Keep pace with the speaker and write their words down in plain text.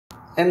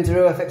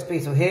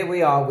MW0FXB, so here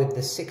we are with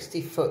the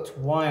 60-foot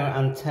wire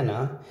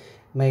antenna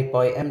made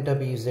by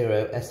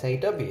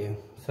MW0SAW.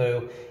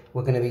 So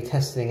we're going to be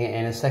testing it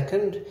in a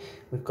second.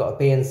 We've got a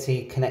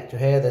BNC connector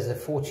here. There's a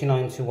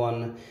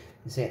 49-to-1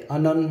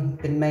 anon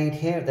been made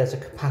here. There's a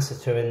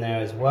capacitor in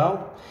there as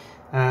well,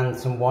 and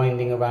some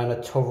winding around a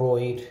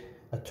toroid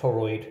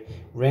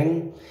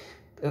ring.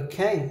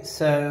 Okay,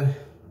 so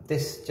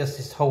this just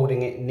is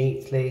holding it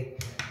neatly.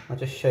 I'll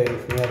just show you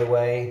from the other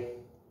way.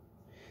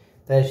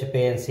 There's your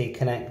BNC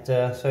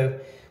connector. So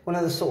one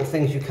of the sort of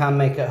things you can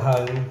make at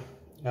home.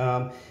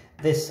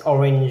 This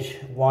orange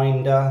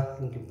winder,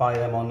 you can buy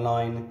them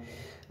online.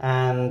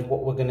 And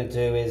what we're going to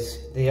do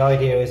is, the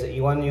idea is that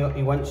once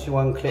you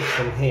unclip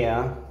from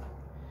here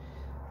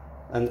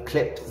and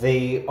clip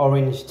the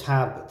orange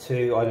tab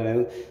to, I don't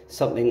know,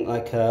 something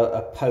like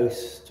a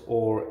post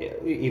or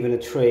even a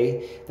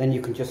tree, then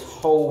you can just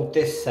hold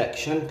this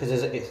section, because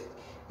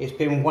it's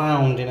been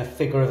wound in a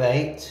figure of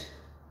 8,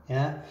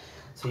 yeah?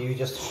 So you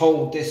just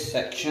hold this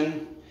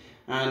section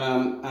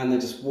and then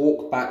just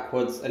walk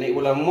backwards and it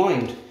will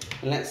unwind.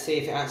 And let's see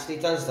if it actually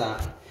does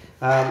that.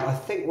 I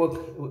think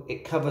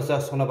it covers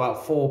us on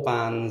about 4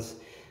 bands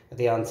of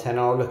the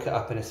antenna. I'll look it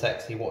up in a sec,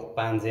 see what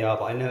bands they are,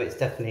 but I know it's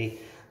definitely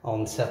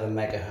on 7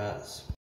 megahertz.